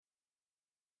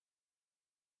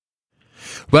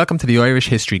Welcome to the Irish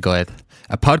History Guide,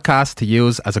 a podcast to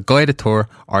use as a guided tour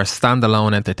or a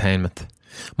standalone entertainment.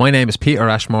 My name is Peter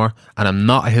Ashmore and I'm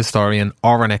not a historian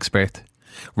or an expert.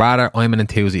 Rather, I'm an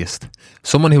enthusiast,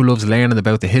 someone who loves learning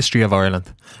about the history of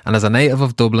Ireland, and as a native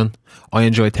of Dublin, I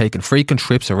enjoy taking frequent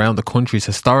trips around the country's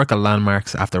historical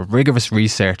landmarks after rigorous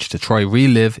research to try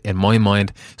relive, in my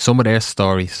mind, some of their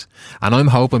stories, and I'm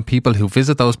hoping people who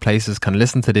visit those places can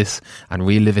listen to this and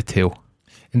relive it too.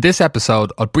 In this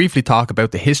episode, I'll briefly talk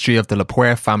about the history of the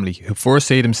Poer family who first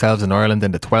see themselves in Ireland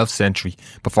in the 12th century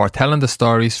before telling the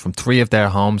stories from three of their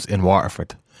homes in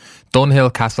Waterford: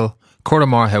 Dunhill Castle,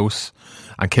 Curramore House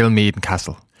and Kilmeaden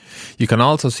Castle. You can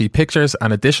also see pictures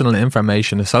and additional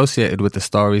information associated with the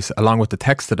stories along with the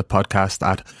text of the podcast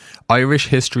at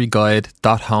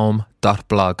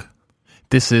irishhistoryguide.home.blog.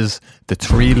 This is the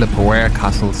three Poer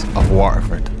castles of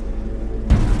Waterford.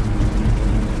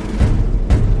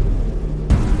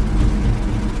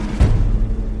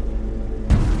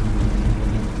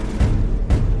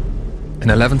 In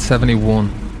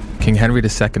 1171, King Henry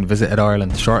II visited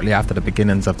Ireland shortly after the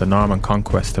beginnings of the Norman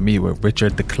conquest to meet with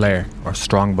Richard de Clare, or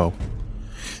Strongbow.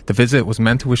 The visit was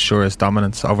meant to assure his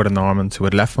dominance over the Normans who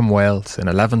had left from Wales in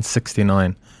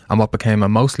 1169 and what became a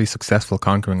mostly successful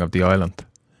conquering of the island.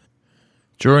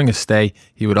 During his stay,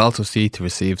 he would also seek to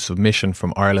receive submission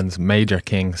from Ireland's major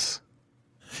kings.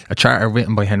 A charter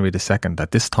written by Henry II at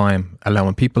this time,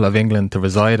 allowing people of England to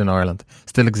reside in Ireland,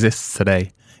 still exists today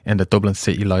in the Dublin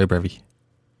City Library.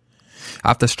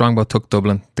 After Strongbow took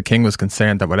Dublin, the king was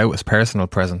concerned that without his personal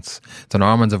presence, the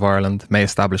Normans of Ireland may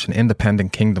establish an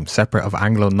independent kingdom separate of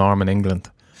Anglo-Norman England.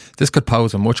 This could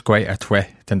pose a much greater threat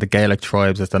than the Gaelic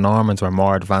tribes, as the Normans were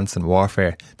more advanced in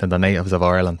warfare than the natives of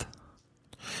Ireland.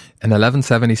 In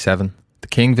 1177, the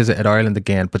king visited Ireland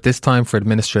again, but this time for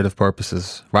administrative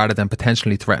purposes rather than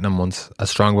potentially threatening ones,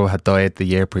 as Strongbow had died the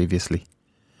year previously.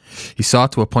 He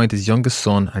sought to appoint his youngest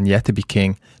son and yet to be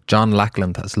king, John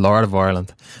Lackland, as Lord of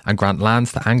Ireland and grant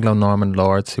lands to Anglo-Norman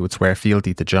lords who would swear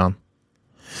fealty to John.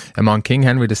 Among King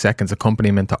Henry II's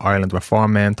accompaniment to Ireland were four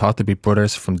men thought to be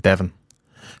brothers from Devon: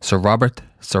 Sir Robert,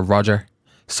 Sir Roger,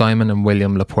 Simon and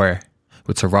William Poer,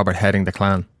 with Sir Robert heading the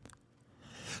clan.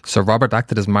 Sir Robert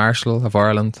acted as Marshal of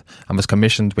Ireland and was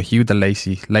commissioned with Hugh de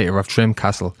Lacy, later of Trim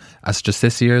Castle, as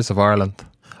Justiciars of Ireland,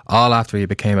 all after he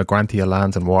became a grantee of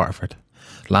lands in Waterford,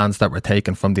 lands that were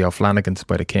taken from the O'Flanagans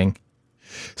by the king.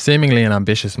 Seemingly an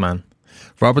ambitious man,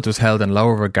 Robert was held in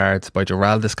lower regards by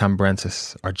Geraldus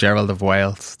Cambrensis, or Gerald of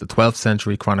Wales, the 12th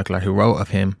century chronicler, who wrote of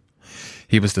him: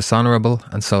 "He was dishonourable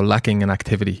and so lacking in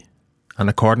activity," and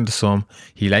according to some,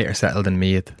 he later settled in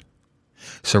Meath.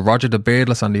 Sir Roger the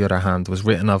Beardless, on the other hand, was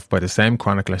written of by the same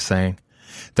chronicler, saying,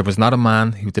 "There was not a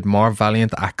man who did more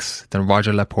valiant acts than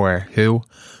Roger Poer, who,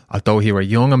 although he were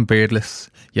young and beardless,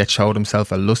 yet showed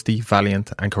himself a lusty,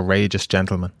 valiant and courageous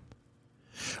gentleman."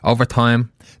 Over time,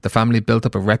 the family built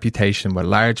up a reputation with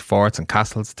large forts and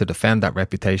castles to defend that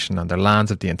reputation on the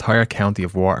lands of the entire county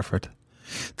of Waterford.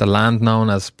 The land known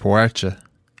as Poercha,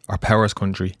 or Power's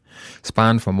country,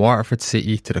 spanned from Waterford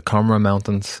city to the Comra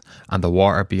Mountains and the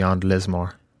water beyond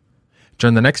Lismore.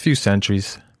 During the next few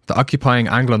centuries, the occupying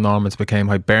Anglo-Normans became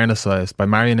Hibernicised by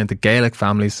marrying into Gaelic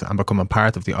families and becoming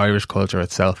part of the Irish culture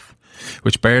itself,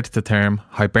 which birthed the term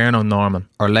Hiberno-Norman,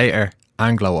 or later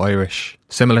Anglo-Irish,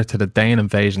 similar to the Dane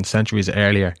invasion centuries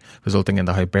earlier, resulting in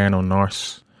the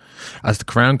Hiberno-Norse. As the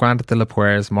crown granted the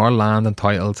Poers more land and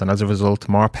titles and as a result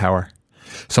more power,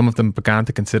 some of them began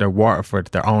to consider Waterford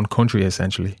their own country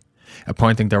essentially,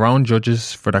 appointing their own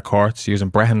judges for their courts using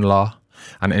Brehon law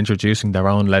and introducing their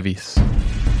own levies.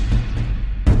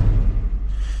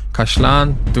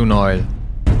 Caisleán Dunhill,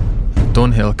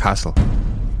 Dunhill Castle.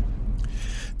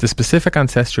 The specific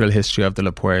ancestral history of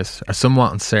the Poers are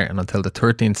somewhat uncertain until the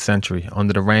 13th century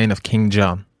under the reign of King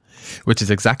John, which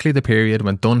is exactly the period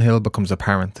when Dunhill becomes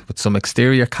apparent, with some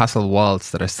exterior castle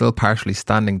walls that are still partially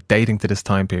standing dating to this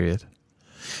time period.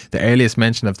 The earliest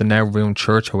mention of the now ruined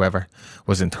church, however,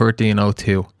 was in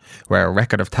 1302, where a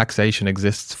record of taxation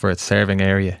exists for its serving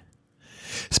area.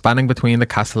 Spanning between the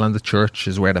castle and the church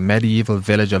is where the medieval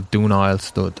village of Dunhill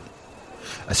stood.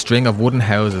 A string of wooden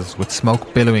houses with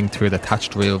smoke billowing through the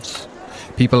thatched roofs,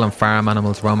 people and farm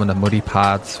animals roaming the muddy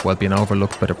paths while being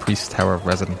overlooked by the priest's tower of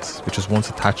residence, which was once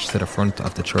attached to the front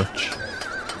of the church.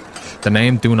 The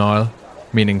name Dunhill,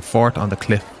 meaning fort on the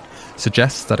cliff,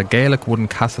 suggests that a Gaelic wooden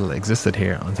castle existed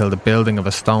here until the building of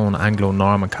a stone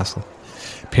Anglo-Norman castle,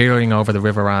 peering over the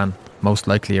River Anne, most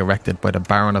likely erected by the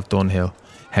Baron of Dunhill,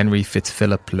 Henry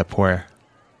Fitzphilip Poer.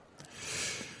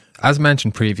 As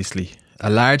mentioned previously, a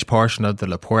large portion of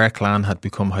the Poer clan had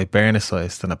become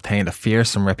Hibernicised and obtained a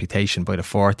fearsome reputation by the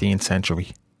 14th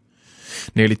century.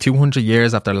 Nearly 200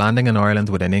 years after landing in Ireland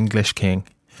with an English king,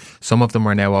 some of them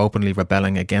were now openly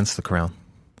rebelling against the crown.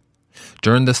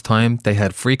 During this time, they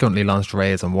had frequently launched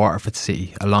raids on Waterford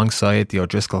City alongside the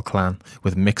O'Driscoll clan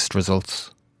with mixed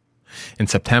results. In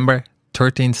September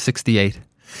 1368,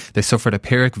 they suffered a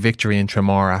Pyrrhic victory in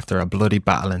Tremor after a bloody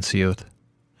battle ensued.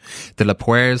 The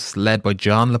Poers, led by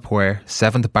John Poer,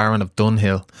 7th Baron of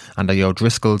Dunhill, and the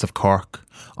O'Driscolls of Cork,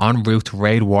 en route to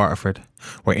raid Waterford,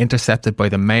 were intercepted by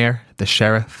the mayor, the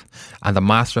sheriff, and the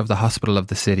master of the hospital of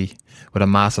the city, with a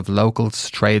mass of locals,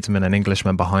 tradesmen and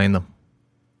Englishmen behind them.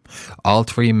 All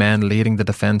 3 men leading the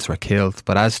defence were killed,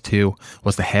 but as too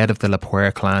was the head of the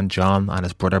Poer clan, John, and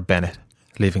his brother Bennett,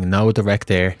 leaving no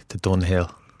direct heir to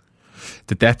Dunhill.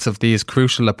 The deaths of these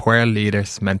crucial Poer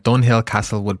leaders meant Dunhill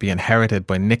Castle would be inherited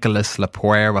by Nicholas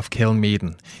Poer of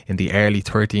Kilmeaden in the early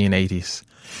 1380s,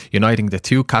 uniting the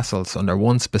 2 castles under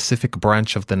one specific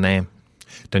branch of the name.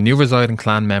 The new residing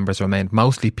clan members remained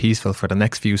mostly peaceful for the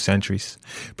next few centuries,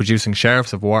 producing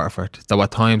sheriffs of Waterford, though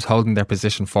at times holding their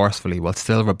position forcefully while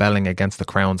still rebelling against the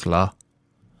Crown's law.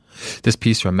 This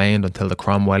peace remained until the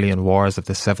Cromwellian Wars of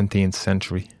the 17th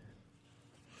century.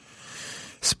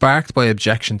 Sparked by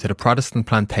objection to the Protestant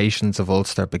plantations of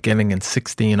Ulster beginning in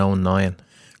 1609,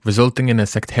 resulting in a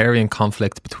sectarian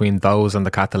conflict between those and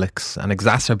the Catholics, and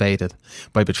exacerbated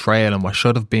by betrayal in what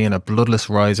should have been a bloodless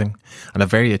rising, and a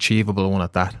very achievable one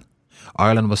at that,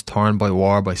 Ireland was torn by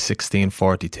war by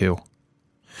 1642.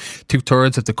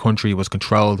 2/3 of the country was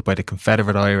controlled by the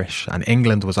Confederate Irish, and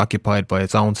England was occupied by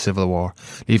its own civil war,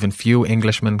 leaving few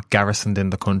Englishmen garrisoned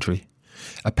in the country.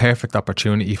 A perfect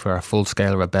opportunity for a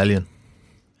full-scale rebellion.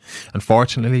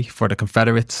 Unfortunately for the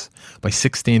Confederates, by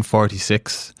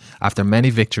 1646, after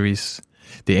many victories,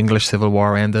 the English Civil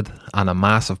War ended and a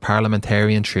mass of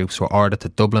parliamentarian troops were ordered to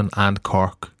Dublin and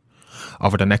Cork.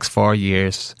 Over the next 4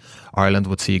 years, Ireland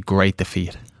would see great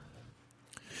defeat.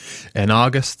 In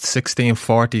August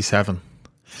 1647,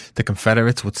 the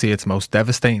Confederates would see its most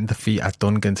devastating defeat at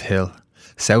Dungan's Hill,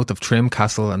 south of Trim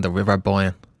Castle and the River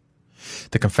Boyne.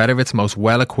 The Confederates' most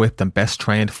well-equipped and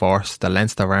best-trained force, the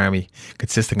Leinster Army,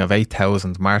 consisting of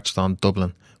 8,000, marched on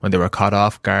Dublin when they were caught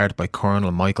off guard by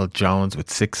Colonel Michael Jones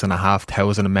with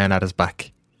 6,500 men at his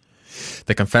back.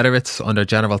 The Confederates, under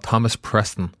General Thomas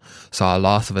Preston, saw a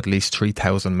loss of at least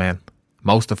 3,000 men,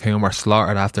 most of whom were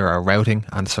slaughtered after a routing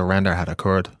and surrender had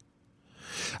occurred.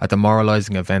 A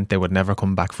demoralising event they would never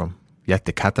come back from, yet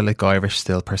the Catholic Irish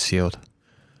still pursued.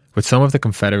 With some of the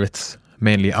Confederates,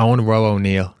 mainly Owen Roe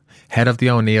O'Neill, head of the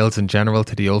O'Neills and general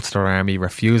to the Ulster Army,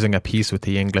 refusing a peace with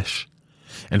the English.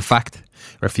 In fact,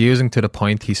 refusing to the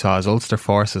point he saw his Ulster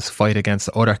forces fight against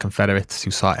other Confederates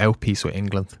who sought out peace with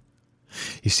England.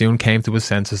 He soon came to his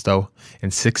senses though,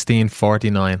 in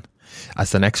 1649,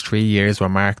 as the next 3 years were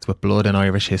marked with blood in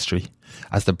Irish history,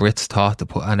 as the Brits thought to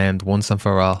put an end once and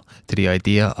for all to the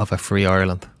idea of a free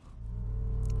Ireland.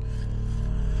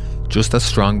 Just as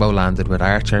Strongbow landed with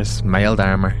archers, mailed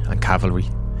armour and cavalry,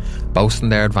 boasting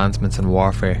their advancements in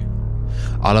warfare,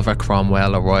 Oliver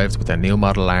Cromwell arrived with their new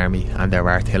model army and their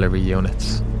artillery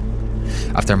units.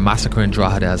 After massacring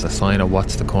Drogheda as a sign of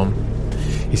what's to come,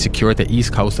 he secured the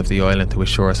east coast of the island to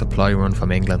assure a supply run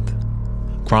from England.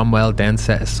 Cromwell then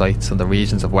set his sights on the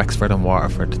regions of Wexford and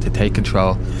Waterford to take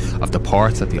control of the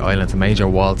ports at the island's major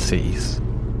walled cities.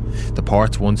 The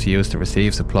ports once used to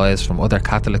receive supplies from other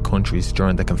Catholic countries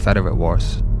during the Confederate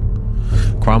Wars.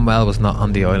 Cromwell was not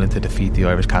on the island to defeat the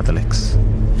Irish Catholics.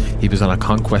 He was on a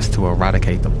conquest to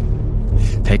eradicate them,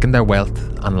 taking their wealth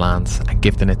and lands and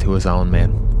gifting it to his own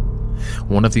men.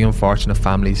 One of the unfortunate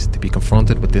families to be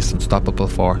confronted with this unstoppable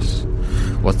force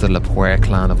was the Poer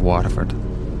clan of Waterford.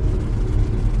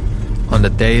 On the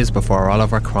days before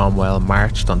Oliver Cromwell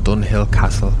marched on Dunhill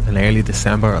Castle in early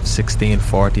December of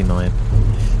 1649,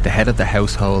 the head of the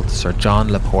household, Sir John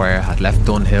Poer, had left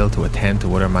Dunhill to attend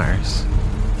to other matters.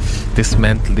 This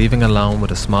meant leaving alone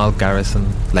with a small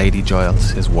garrison Lady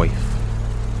Giles, his wife.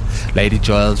 Lady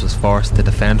Giles was forced to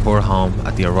defend her home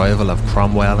at the arrival of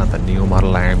Cromwell and the new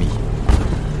model army.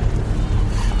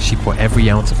 She put every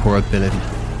ounce of her ability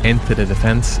into the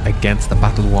defence against the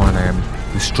battle-worn army,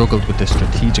 who struggled with the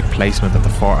strategic placement of the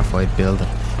fortified building,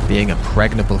 being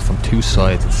impregnable from 2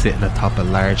 sides and sitting atop a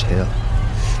large hill.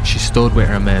 She stood with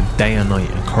her men day and night,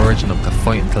 encouraging them to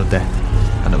fight until death,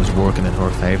 and it was working in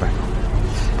her favour.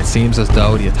 It seems as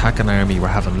though the attacking army were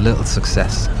having little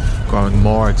success, growing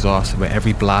more exhausted with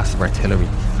every blast of artillery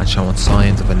and showing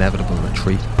signs of inevitable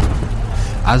retreat.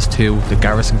 As too, the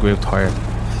garrison grew tired.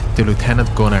 The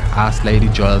lieutenant gunner asked Lady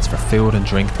Giles for food and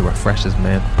drink to refresh his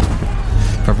men.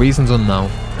 For reasons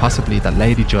unknown, possibly that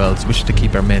Lady Giles wished to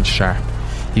keep her men sharp,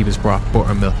 he was brought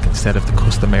buttermilk instead of the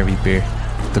customary beer.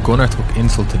 The gunner took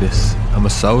insult to this and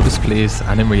was so displeased,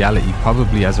 and in reality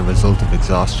probably as a result of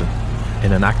exhaustion.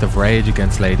 In an act of rage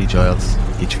against Lady Giles,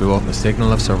 he threw up a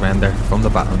signal of surrender from the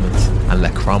battlements and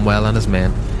let Cromwell and his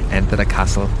men enter the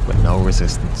castle with no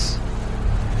resistance.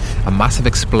 A massive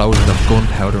explosion of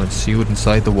gunpowder ensued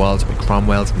inside the walls by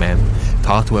Cromwell's men,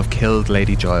 thought to have killed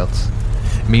Lady Giles.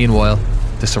 Meanwhile,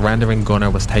 the surrendering gunner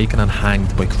was taken and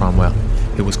hanged by Cromwell,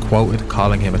 who was quoted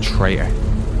calling him a traitor.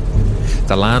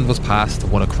 The land was passed to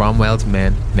one of Cromwell's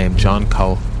men named John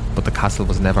Cole, but the castle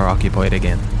was never occupied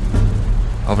again.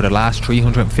 Over the last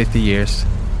 350 years,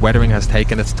 weathering has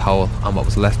taken its toll on what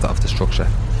was left of the structure,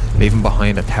 leaving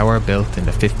behind a tower built in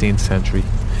the 15th century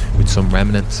with some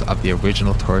remnants of the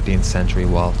original 13th century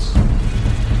walls.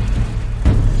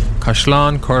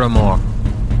 Caisleán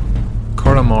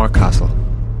Curramore Castle.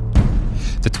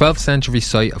 The 12th century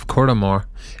site of Curramore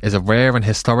is a rare and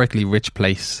historically rich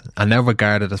place, and now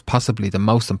regarded as possibly the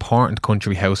most important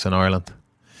country house in Ireland.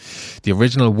 The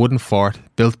original wooden fort,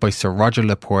 built by Sir Roger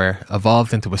le Poer,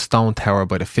 evolved into a stone tower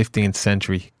by the 15th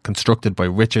century, constructed by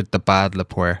Richard the Bad le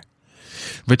Poer.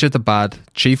 Richard the Bad,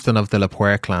 chieftain of the le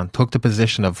Poer clan, took the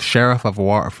position of Sheriff of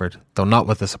Waterford, though not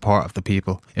with the support of the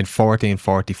people, in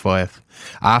 1445,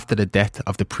 after the death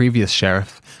of the previous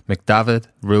sheriff, MacDavid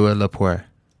Rua le Poer,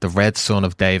 the Red Son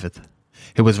of David,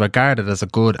 who was regarded as a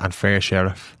good and fair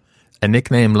sheriff. A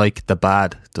nickname like the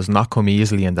Bad does not come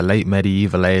easily in the late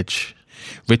medieval age.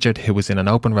 Richard, who was in an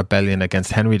open rebellion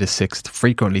against Henry VI,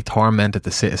 frequently tormented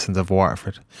the citizens of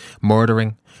Waterford,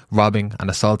 murdering, robbing and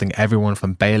assaulting everyone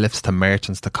from bailiffs to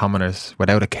merchants to commoners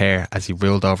without a care as he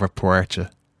ruled over Poer.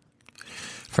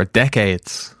 For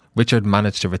decades, Richard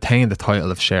managed to retain the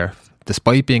title of sheriff,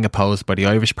 despite being opposed by the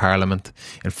Irish Parliament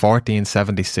in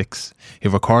 1476, who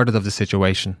recorded of the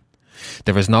situation: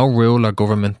 "There is no rule or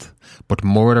government, but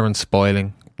murder and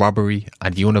spoiling, robbery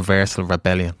and universal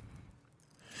rebellion."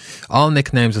 All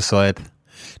nicknames aside,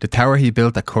 the tower he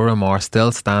built at Curramore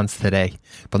still stands today,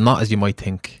 but not as you might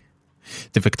think.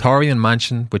 The Victorian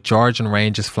mansion with Georgian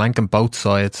ranges flanking both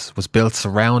sides was built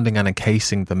surrounding and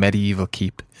encasing the medieval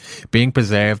keep, being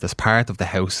preserved as part of the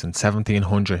house in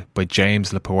 1700 by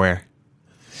James le Poer.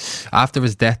 After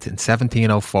his death in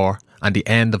 1704 and the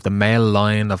end of the male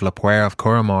line of le Poer of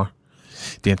Curramore,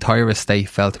 the entire estate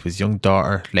fell to his young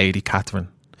daughter, Lady Catherine,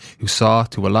 who saw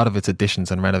to a lot of its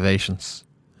additions and renovations.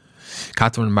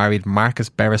 Catherine married Marcus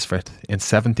Beresford in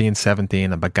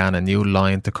 1717 and began a new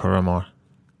line to Curramore.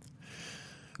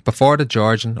 Before the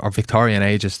Georgian or Victorian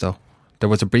ages though, there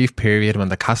was a brief period when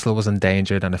the castle was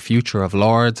endangered and the future of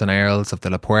lords and earls of the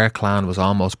le Poer clan was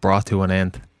almost brought to an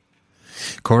end.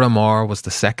 Curramore was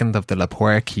the second of the le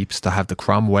Poer keeps to have the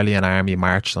Cromwellian army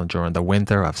marched on during the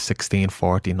winter of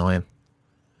 1649.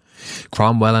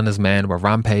 Cromwell and his men were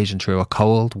rampaging through a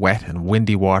cold, wet and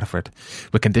windy Waterford,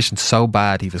 with conditions so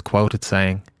bad he was quoted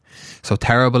saying, "So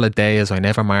terrible a day as I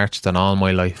never marched in all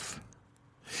my life."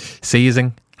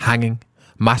 Seizing, hanging,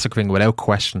 massacring without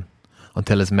question,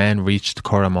 until his men reached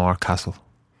Curramore Castle.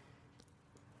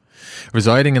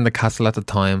 Residing in the castle at the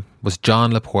time was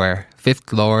John le Poer,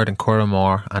 5th Lord in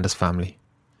Curramore, and his family.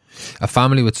 A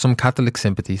family with some Catholic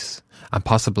sympathies and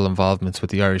possible involvements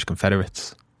with the Irish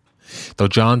Confederates. Though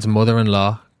John's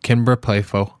mother-in-law, Kimbra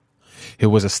Pyfo, who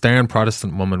was a stern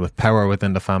Protestant woman with power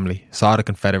within the family, saw the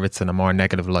Confederates in a more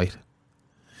negative light.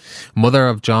 Mother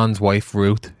of John's wife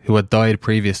Ruth, who had died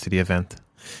previous to the event,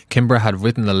 Kimbra had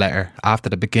written a letter after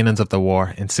the beginnings of the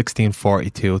war in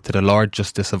 1642 to the Lord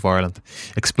Justice of Ireland,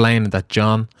 explaining that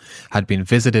John had been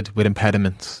visited with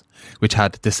impediments which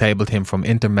had disabled him from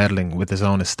intermeddling with his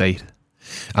own estate,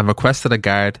 and requested a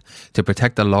guard to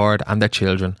protect the Lord and their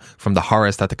children from the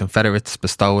horrors that the Confederates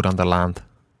bestowed on the land.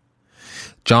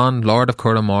 John, Lord of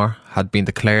Curramore, had been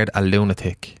declared a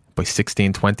lunatic by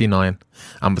 1629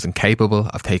 and was incapable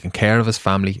of taking care of his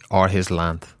family or his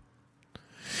land.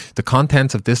 The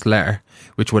contents of this letter,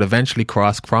 which would eventually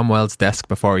cross Cromwell's desk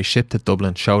before he shipped to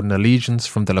Dublin, showed an allegiance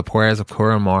from the le Poers of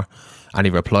Curramore, and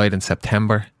he replied in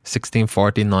September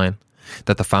 1649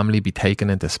 that the family be taken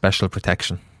into special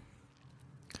protection.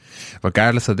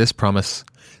 Regardless of this promise,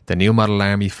 the New Model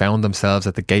Army found themselves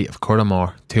at the gate of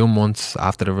Curramore 2 months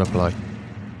after the reply.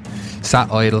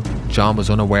 Sat idle, John was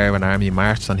unaware an army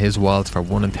marched on his walls for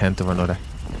one intent or another.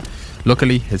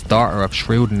 Luckily, his daughter of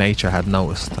shrewd nature had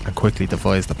noticed and quickly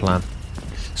devised a plan.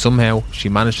 Somehow, she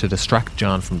managed to distract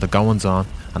John from the goings-on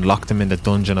and locked him in the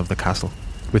dungeon of the castle.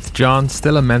 With John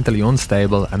still a mentally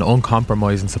unstable and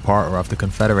uncompromising supporter of the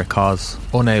Confederate cause,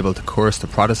 unable to curse the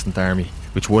Protestant army,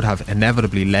 which would have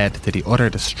inevitably led to the utter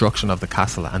destruction of the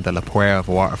castle and the le Poer of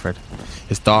Waterford,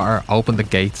 his daughter opened the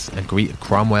gates and greeted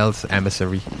Cromwell's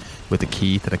emissary with the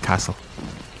key to the castle.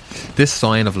 This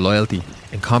sign of loyalty,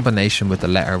 in combination with the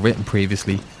letter written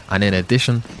previously, and in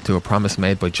addition to a promise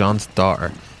made by John's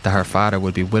daughter that her father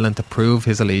would be willing to prove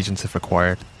his allegiance if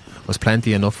required, was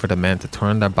plenty enough for the men to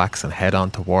turn their backs and head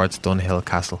on towards Dunhill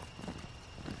Castle.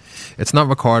 It's not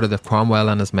recorded if Cromwell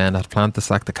and his men had planned to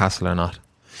sack the castle or not.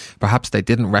 Perhaps they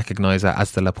didn't recognise it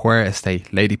as the Poer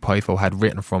estate Lady Pyfo had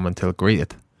written from until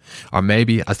greeted. Or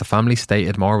maybe, as the family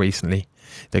stated more recently,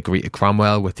 they greeted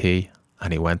Cromwell with tea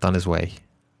and he went on his way.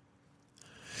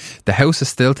 The house is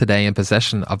still today in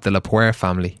possession of the Poer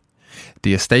family.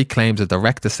 The estate claims a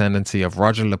direct descendancy of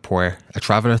Roger Poer, a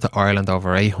traveller to Ireland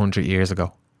over 800 years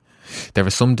ago. There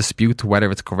is some dispute to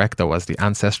whether it's correct though, as the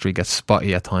ancestry gets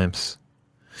spotty at times.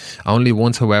 Only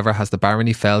once, however, has the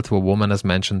barony fell to a woman as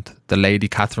mentioned, the Lady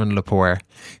Catherine Poer,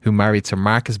 who married Sir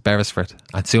Marcus Beresford,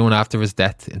 and soon after his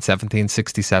death in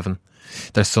 1767,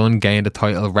 their son gained a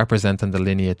title representing the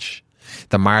lineage,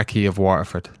 the Marquis of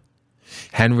Waterford.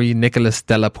 Henry Nicholas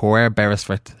de la Poer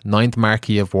Beresford, 9th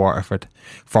Marquis of Waterford,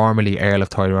 formerly Earl of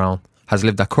Tyrone, has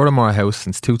lived at Curramore House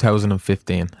since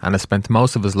 2015 and has spent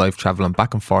most of his life travelling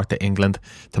back and forth to England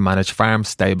to manage farms,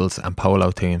 stables and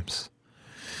polo teams.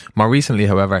 More recently,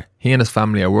 however, he and his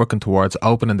family are working towards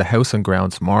opening the house and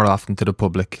grounds more often to the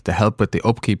public to help with the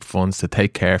upkeep funds to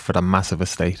take care for the massive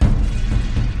estate.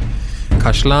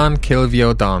 Cashlan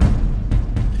Kilvio Don,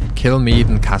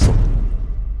 Kilmeaden Castle.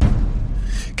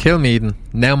 Kilmeaden,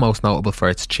 now most notable for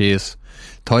its cheese,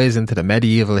 ties into the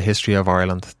medieval history of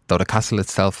Ireland, though the castle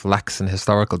itself lacks in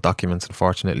historical documents,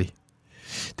 unfortunately.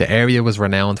 The area was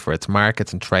renowned for its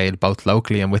markets and trade both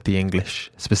locally and with the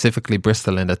English, specifically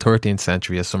Bristol in the 13th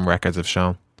century as some records have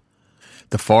shown.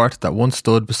 The fort that once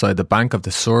stood beside the bank of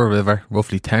the Suir River,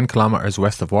 roughly 10 kilometres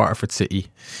west of Waterford City,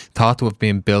 thought to have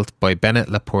been built by Bennet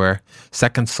le Poer,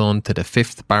 second son to the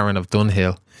 5th Baron of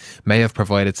Dunhill, may have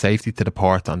provided safety to the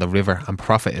port on the river and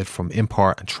profited from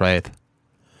import and trade.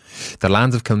 The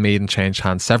lands of Kilmeaden changed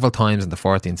hands several times in the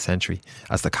 14th century,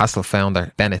 as the castle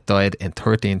founder Bennet died in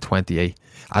 1328,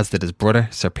 as did his brother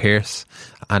Sir Piers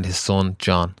and his son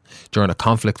John, during a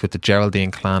conflict with the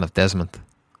Geraldine clan of Desmond.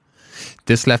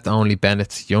 This left only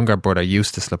Bennet's younger brother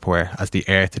Eustace le Poer as the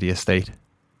heir to the estate.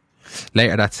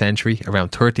 Later that century,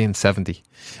 around 1370,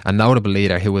 a notable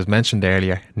leader who was mentioned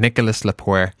earlier, Nicholas le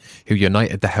Poer, who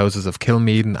united the houses of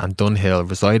Kilmeaden and Dunhill,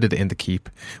 resided in the keep,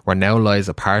 where now lies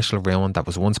a partial ruin that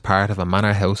was once part of a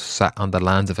manor house sat on the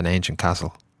lands of an ancient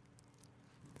castle.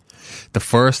 The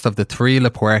first of the 3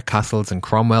 le Poer castles in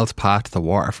Cromwell's path to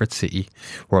Waterford City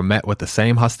were met with the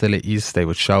same hostilities they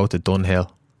would show to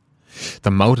Dunhill.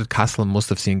 The moated castle must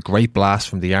have seen great blasts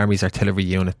from the army's artillery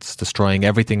units, destroying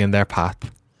everything in their path.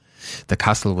 The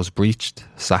castle was breached,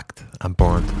 sacked and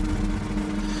burned.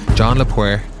 John le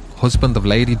Poer, husband of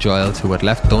Lady Giles, who had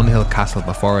left Dunhill Castle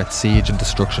before its siege and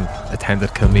destruction,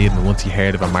 attended Kilmeaden once he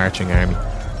heard of a marching army.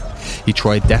 He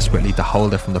tried desperately to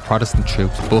hold it from the Protestant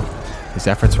troops, but his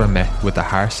efforts were met with the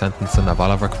harsh sentencing of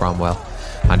Oliver Cromwell,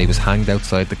 and he was hanged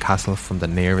outside the castle from the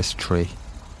nearest tree.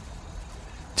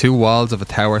 2 walls of a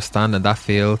tower stand in that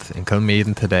field in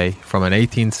Kilmeaden today from an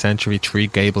 18th century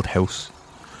three-gabled house.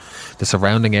 The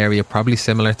surrounding area probably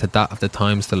similar to that of the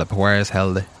times the le Poers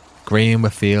held it, green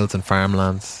with fields and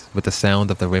farmlands, with the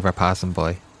sound of the river passing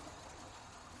by.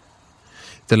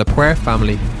 The le Poer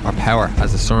family, or Poer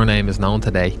as the surname is known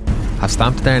today, have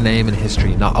stamped their name in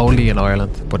history not only in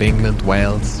Ireland, but England,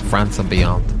 Wales, France and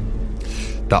beyond.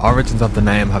 The origins of the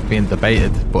name have been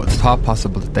debated, but it's thought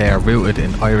possible that they are rooted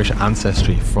in Irish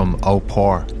ancestry from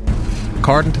Poer.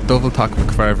 According to Dovell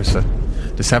McPherson,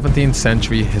 the 17th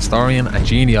century historian and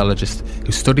genealogist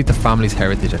who studied the family's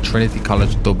heritage at Trinity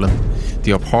College Dublin,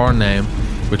 the Poer name,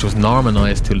 which was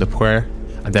Normanised to le Poer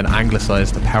and then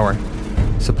anglicised to Power,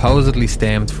 supposedly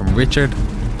stemmed from Richard,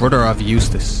 brother of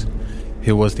Eustace,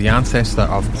 who was the ancestor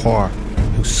of Poer,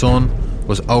 whose son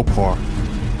was Poer.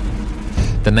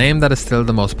 The name that is still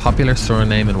the most popular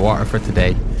surname in Waterford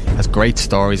today has great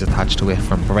stories attached to it,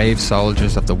 from brave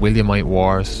soldiers of the Williamite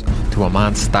Wars to a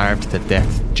man starved to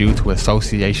death due to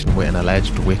association with an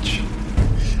alleged witch.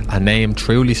 A name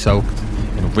truly soaked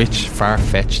in rich,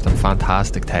 far-fetched and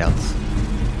fantastic tales.